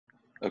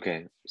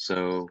Okay,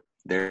 so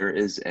there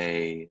is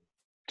a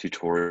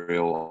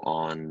tutorial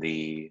on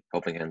the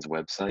Helping Hands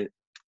website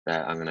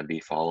that I'm going to be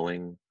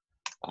following.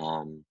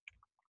 Um,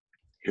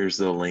 Here's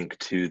the link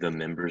to the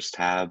members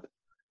tab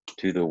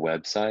to the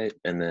website,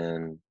 and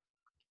then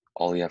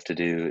all you have to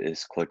do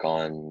is click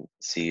on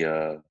see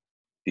a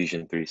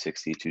Fusion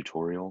 360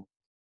 tutorial.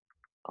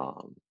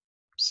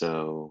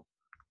 So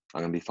I'm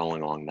going to be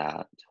following along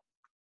that.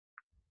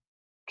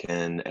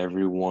 Can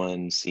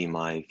everyone see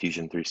my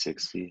Fusion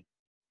 360?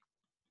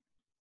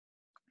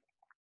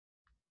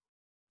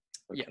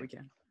 Yeah, Okay. we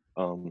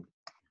can.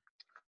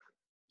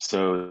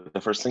 So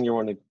the first thing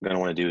you're going to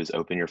want to do is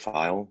open your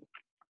file.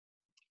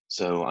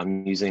 So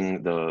I'm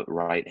using the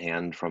right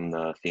hand from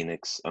the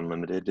Phoenix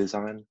Unlimited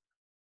design.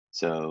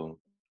 So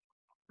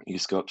you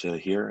just go up to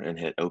here and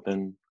hit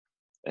open,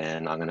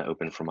 and I'm going to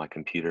open from my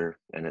computer,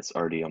 and it's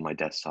already on my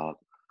desktop.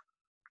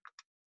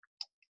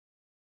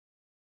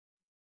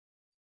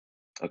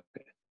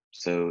 Okay,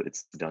 so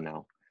it's done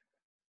now.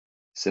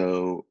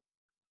 So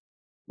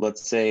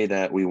let's say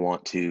that we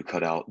want to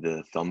cut out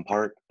the thumb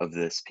part of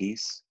this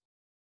piece.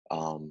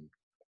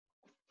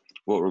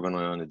 What we're going to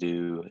want to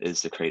do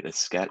is to create a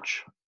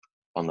sketch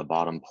on the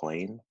bottom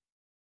plane.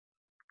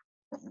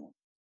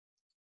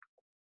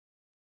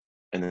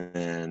 And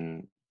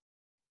then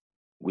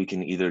we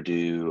can either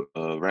do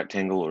a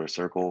rectangle or a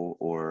circle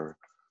or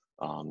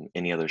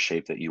any other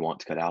shape that you want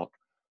to cut out.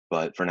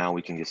 But for now,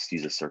 we can just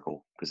use a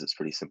circle because it's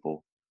pretty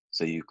simple.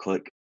 So you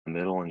click the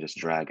middle and just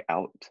drag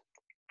out.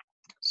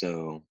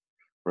 So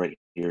right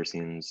here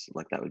seems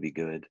like that would be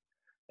good.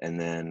 And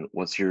then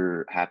once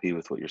you're happy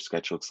with what your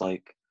sketch looks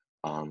like,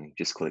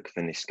 just click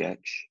Finish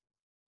Sketch.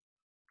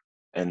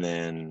 And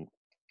then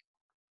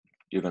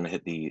you're going to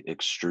hit the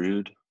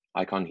Extrude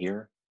icon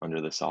here under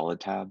the Solid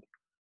tab.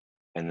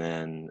 And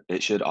then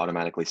it should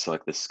automatically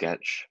select the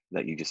sketch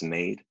that you just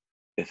made.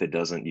 If it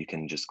doesn't, you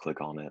can just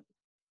click on it.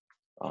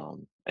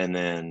 And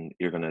then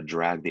you're going to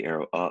drag the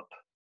arrow up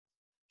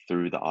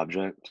through the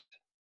object,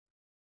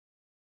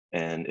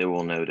 and it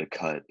will know to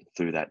cut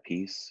through that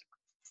piece.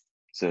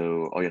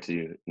 So all you have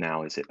to do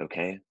now is hit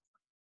OK,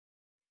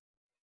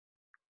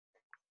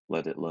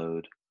 let it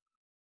load,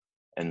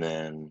 and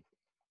then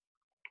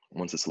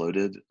once it's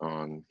loaded,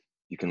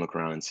 you can look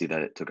around and see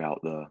that it took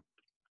out the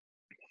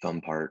thumb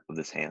part of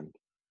this hand.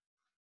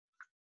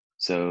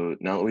 So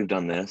now that we've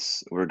done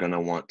this, we're going to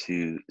want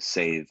to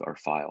save our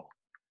file.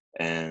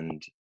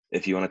 And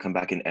if you want to come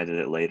back and edit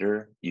it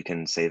later, you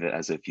can save it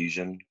as a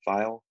Fusion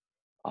file.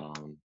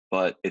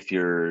 But if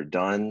you're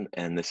done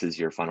and this is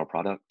your final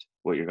product,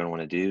 what you're going to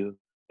want to do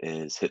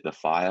is hit the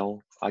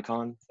file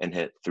icon and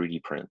hit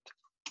 3D print.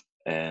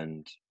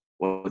 And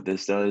what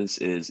this does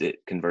is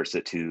it converts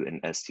it to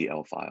an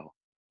STL file.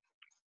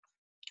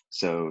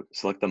 So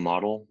select the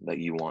model that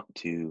you want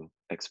to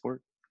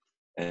export,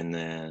 and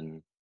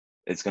then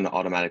it's going to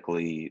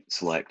automatically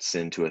select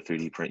send to a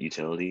 3D print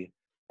utility,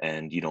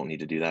 and you don't need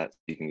to do that.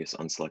 You can just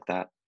unselect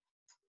that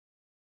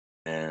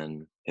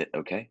and hit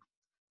OK,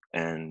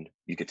 and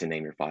you get to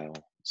name your file.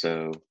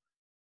 So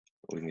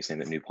we can just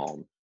name it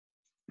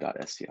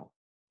newpalm.stl.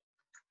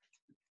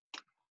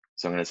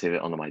 So I'm going to save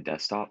it onto my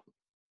desktop,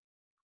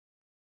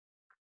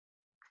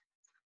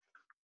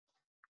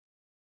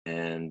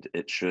 and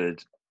it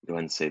should go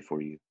ahead and save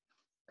for you.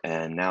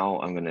 And now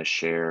I'm going to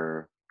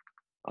share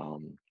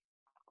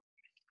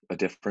a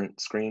different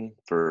screen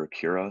for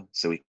Cura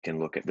so we can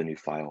look at the new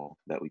file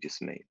that we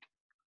just made.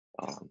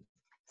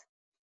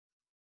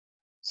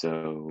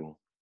 So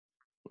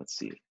let's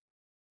see.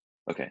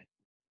 Okay,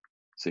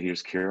 so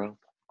here's Cura,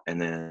 and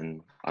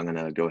then I'm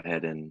going to go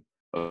ahead and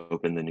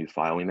open the new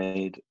file we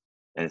made,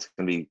 and it's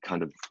going to be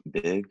kind of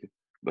big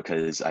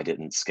because I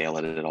didn't scale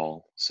it at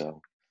all.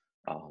 So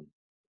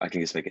I can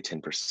just make it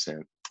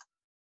 10%.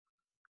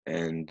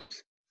 And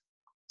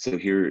so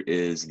here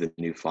is the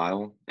new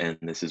file, and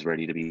this is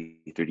ready to be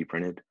 3D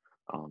printed.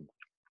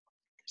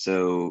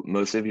 So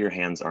most of your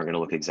hands aren't going to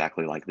look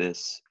exactly like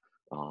this.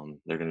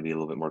 They're going to be a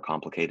little bit more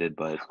complicated,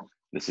 but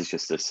this is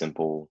just a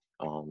simple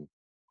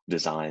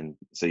design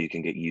so you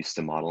can get used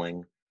to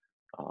modeling.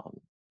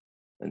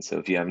 And so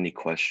if you have any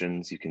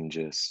questions, you can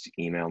just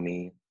email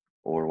me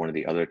or one of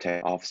the other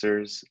tech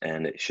officers,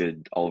 and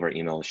all of our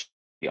emails should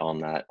be on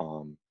that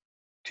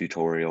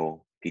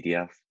tutorial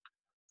PDF,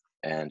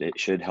 and it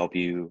should help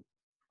you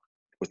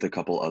with a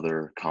couple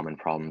other common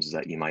problems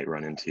that you might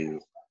run into.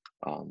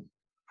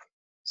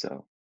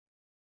 So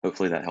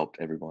hopefully that helped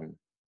everyone.